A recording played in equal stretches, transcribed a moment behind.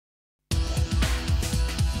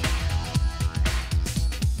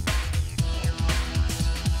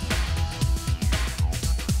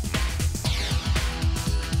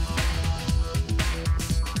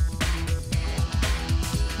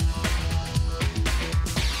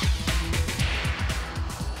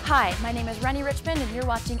Hi, my name is Rennie Richmond and you're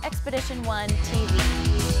watching Expedition 1 TV.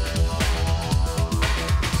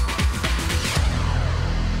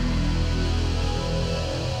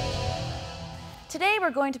 Today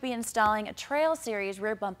we're going to be installing a Trail Series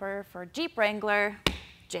rear bumper for Jeep Wrangler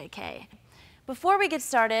JK. Before we get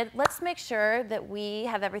started, let's make sure that we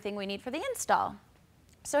have everything we need for the install.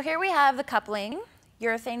 So here we have the coupling,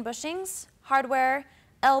 urethane bushings, hardware,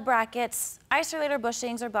 L brackets, isolator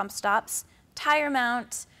bushings or bump stops, tire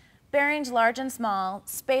mount, bearings large and small,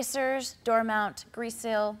 spacers, door mount, grease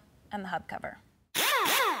seal, and the hub cover.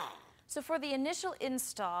 So for the initial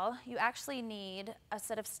install, you actually need a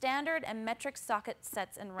set of standard and metric socket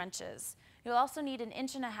sets and wrenches. You'll also need an 1.5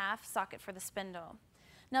 inch socket for the spindle.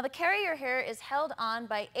 Now the carrier here is held on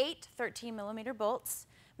by 8 13mm bolts.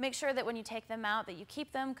 Make sure that when you take them out that you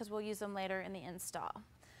keep them because we'll use them later in the install.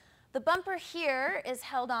 The bumper here is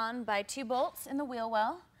held on by 2 bolts in the wheel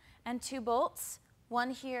well and 2 bolts, one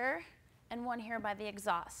here and one here by the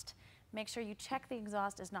exhaust. Make sure you check the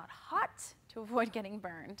exhaust is not hot to avoid getting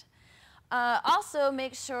burned. Also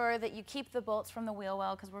make sure that you keep the bolts from the wheel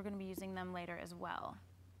well because we're going to be using them later as well.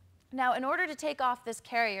 Now in order to take off this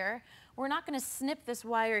carrier, we're not going to snip this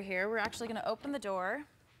wire here. We're actually going to open the door,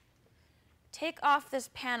 take off this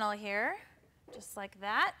panel here, just like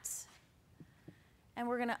that, and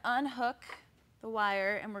we're going to unhook the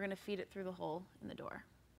wire and we're going to feed it through the hole in the door.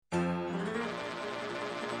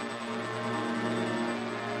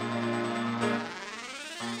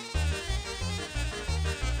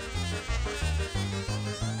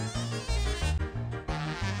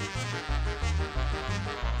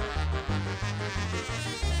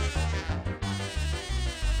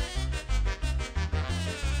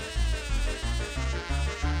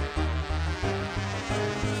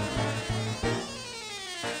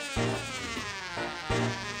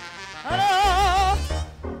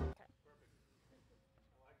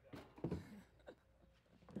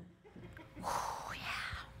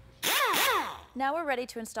 Now we're ready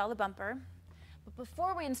to install the bumper, but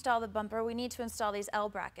before we install the bumper, we need to install these L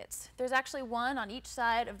brackets. There's actually one on each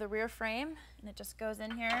side of the rear frame, and it just goes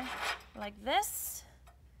in here like this,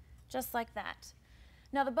 just like that.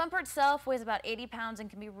 Now the bumper itself weighs about 80 pounds and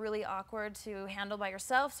can be really awkward to handle by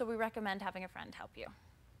yourself, so we recommend having a friend help you.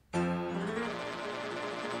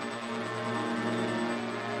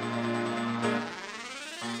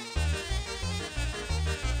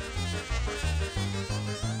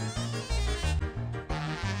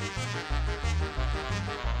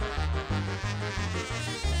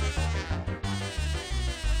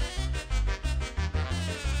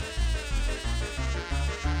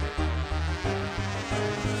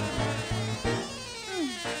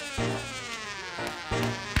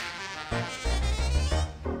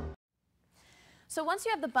 So once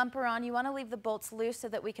you have the bumper on, you want to leave the bolts loose so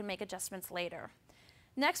that we can make adjustments later.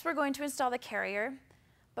 Next, we're going to install the carrier,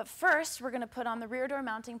 but first we're going to put on the rear door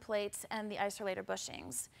mounting plates and the isolator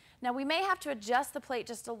bushings. Now we may have to adjust the plate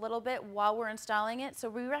just a little bit while we're installing it, so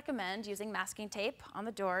we recommend using masking tape on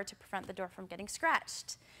the door to prevent the door from getting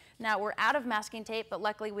scratched. Now we're out of masking tape, but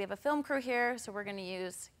luckily we have a film crew here, so we're going to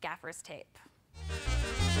use gaffer's tape.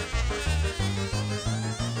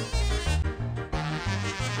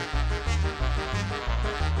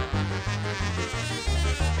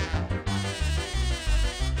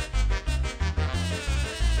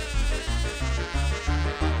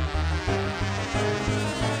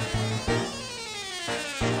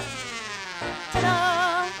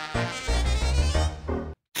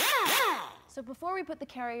 So before we put the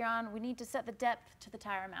carrier on, we need to set the depth to the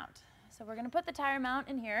tire mount. So we're going to put the tire mount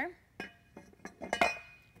in here.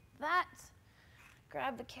 That,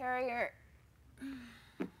 grab the carrier.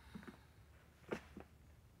 Like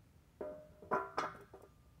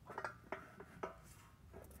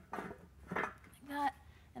that.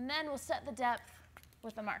 And then we'll set the depth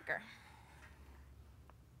with a marker.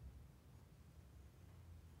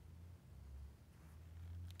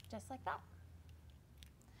 Just like that.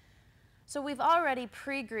 So we've already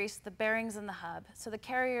pre-greased the bearings in the hub, so the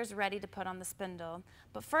carrier is ready to put on the spindle.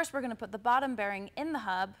 But first we're going to put the bottom bearing in the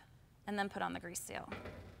hub and then put on the grease seal.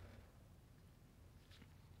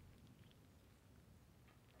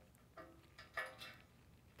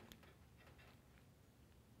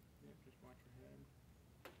 Just watch your head.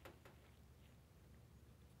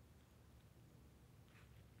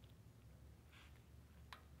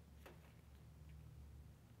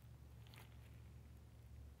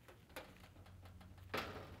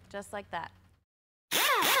 Just like that.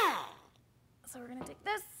 So we're going to take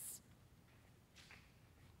this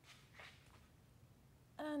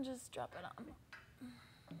and just drop it on.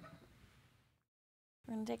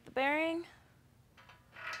 We're going to take the bearing,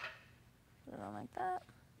 put it on like that.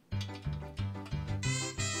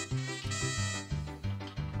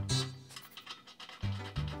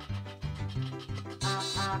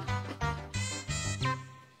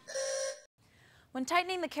 When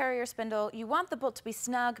tightening the carrier spindle, you want the bolt to be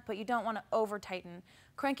snug, but you don't want to over-tighten.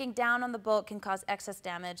 Cranking down on the bolt can cause excess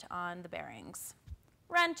damage on the bearings.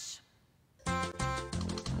 Wrench.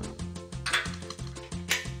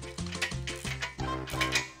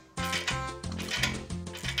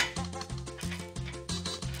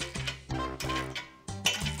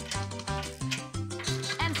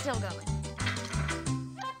 And still going.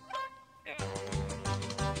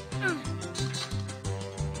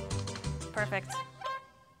 Perfect.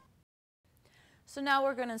 So now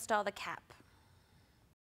we're going to install the cap.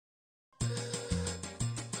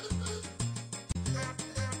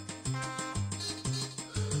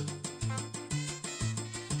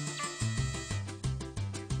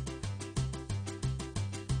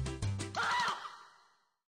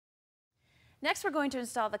 Next, we're going to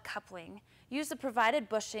install the coupling. Use the provided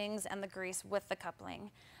bushings and the grease with the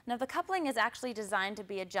coupling. Now, the coupling is actually designed to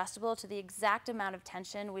be adjustable to the exact amount of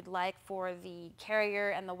tension we'd like for the carrier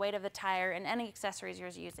and the weight of the tire and any accessories you're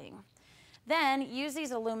using. Then, use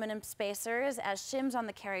these aluminum spacers as shims on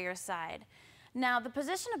the carrier side. Now, the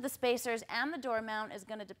position of the spacers and the door mount is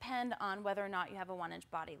going to depend on whether or not you have a 1-inch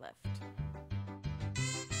body lift.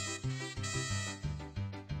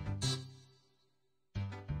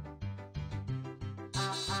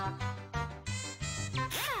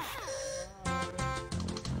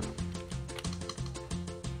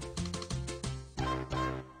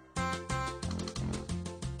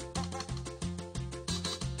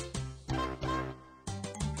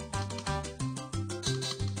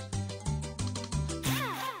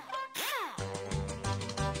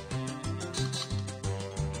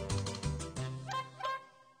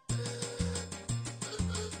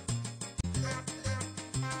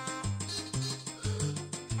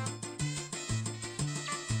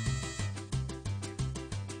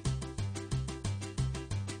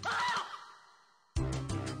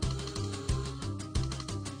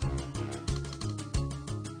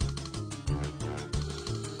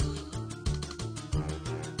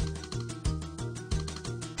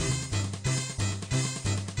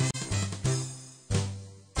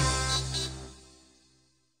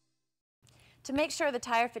 To make sure the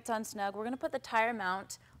tire fits on snug, we're going to put the tire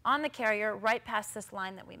mount on the carrier right past this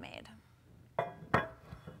line that we made.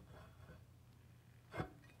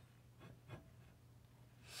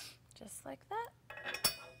 Just like that.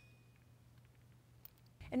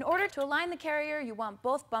 In order to align the carrier, you want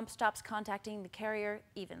both bump stops contacting the carrier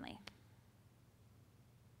evenly.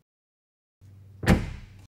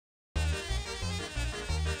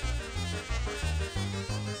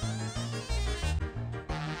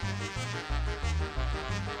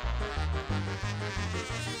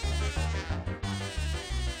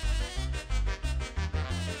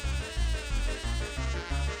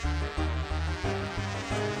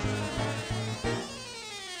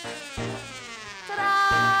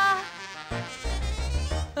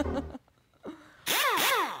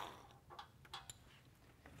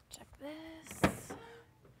 Check this.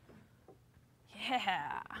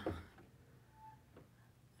 Yeah.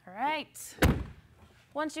 All right.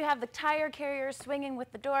 Once you have the tire carrier swinging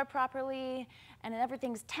with the door properly and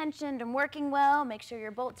everything's tensioned and working well, make sure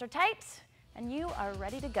your bolts are tight and you are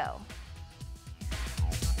ready to go.